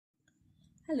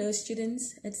Hello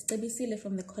students, it's Tabisile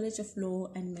from the College of Law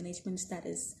and Management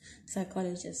Studies,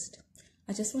 psychologist.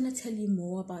 I just want to tell you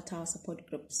more about our support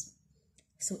groups.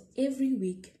 So every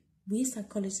week, we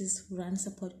psychologists run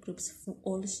support groups for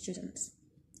all students.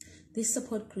 These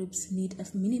support groups need a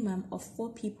minimum of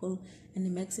 4 people and a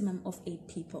maximum of 8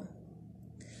 people.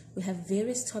 We have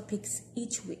various topics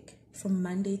each week from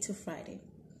Monday to Friday.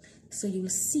 So you will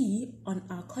see on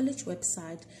our college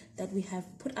website that we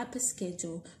have put up a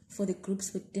schedule for the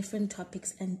groups with different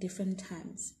topics and different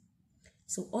times.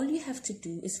 So all you have to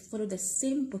do is follow the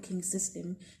same booking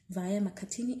system via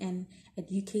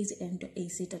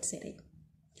makatini@ukzn.ac.za.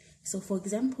 So for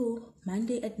example,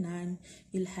 Monday at 9,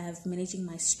 you'll have managing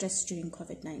my stress during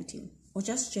COVID-19, or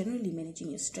just generally managing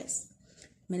your stress,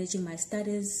 managing my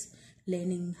studies,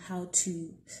 learning how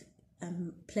to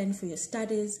plan for your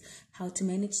studies, how to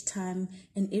manage time,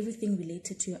 and everything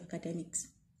related to your academics.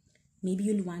 Maybe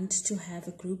you'll want to have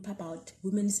a group about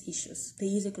women's issues. There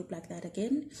is a group like that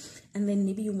again. And then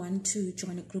maybe you want to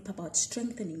join a group about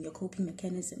strengthening your coping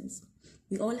mechanisms.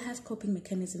 We all have coping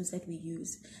mechanisms that we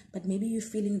use, but maybe you're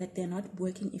feeling that they're not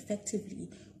working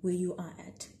effectively where you are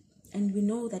at. And we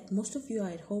know that most of you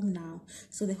are at home now,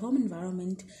 so the home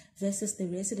environment versus the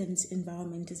residence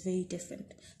environment is very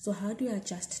different. So how do you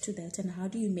adjust to that, and how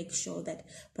do you make sure that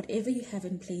whatever you have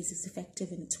in place is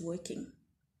effective and it's working?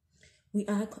 We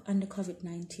are under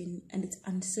COVID-19 and it's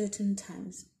uncertain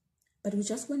times, but we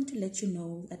just want to let you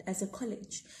know that as a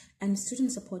college and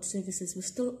student support services, we're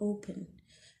still open.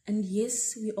 And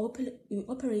yes, we're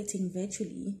operating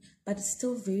virtually, but it's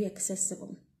still very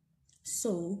accessible.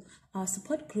 So our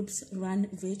support groups run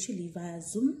virtually via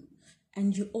Zoom,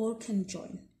 and you all can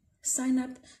join. Sign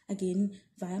up again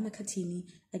via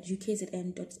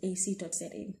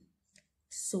makatini@ukzn.ac.za.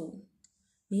 So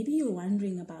maybe you're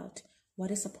wondering about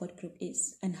what a support group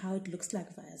is and how it looks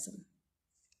like via Zoom.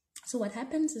 So what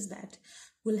happens is that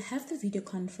we'll have the video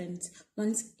conference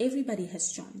once everybody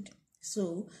has joined.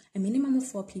 So a minimum of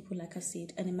 4 people, like I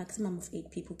said, and a maximum of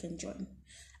 8 people can join.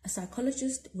 A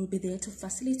psychologist will be there to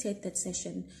facilitate that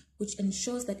session, which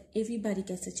ensures that everybody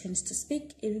gets a chance to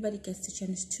speak, everybody gets a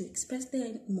chance to express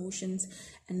their emotions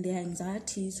and their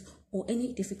anxieties or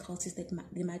any difficulties that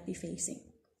they might be facing.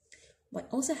 What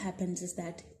also happens is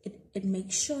that it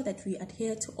makes sure that we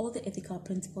adhere to all the ethical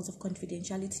principles of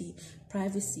confidentiality,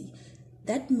 privacy.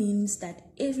 That means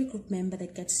that every group member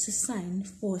that gets to sign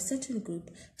for a certain group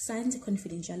signs a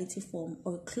confidentiality form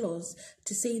or a clause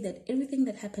to say that everything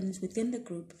that happens within the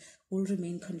group will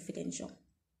remain confidential.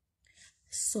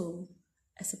 So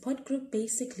a support group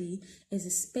basically is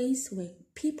a space where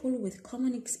people with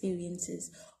common experiences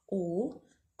or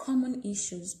common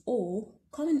issues or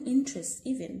common interests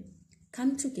even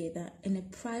come together in a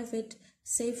private,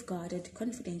 safeguarded,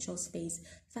 confidential space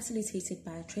facilitated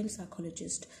by a trained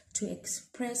psychologist to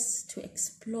express, to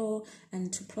explore,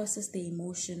 and to process their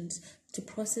emotions, to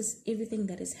process everything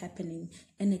that is happening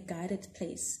in a guided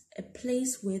place, a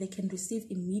place where they can receive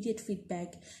immediate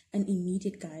feedback and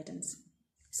immediate guidance.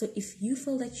 So if you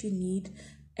feel that you need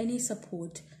any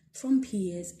support from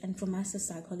peers and from us as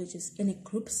psychologists in a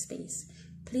group space,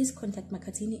 please contact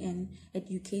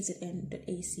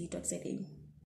makatini@ukzn.ac.za.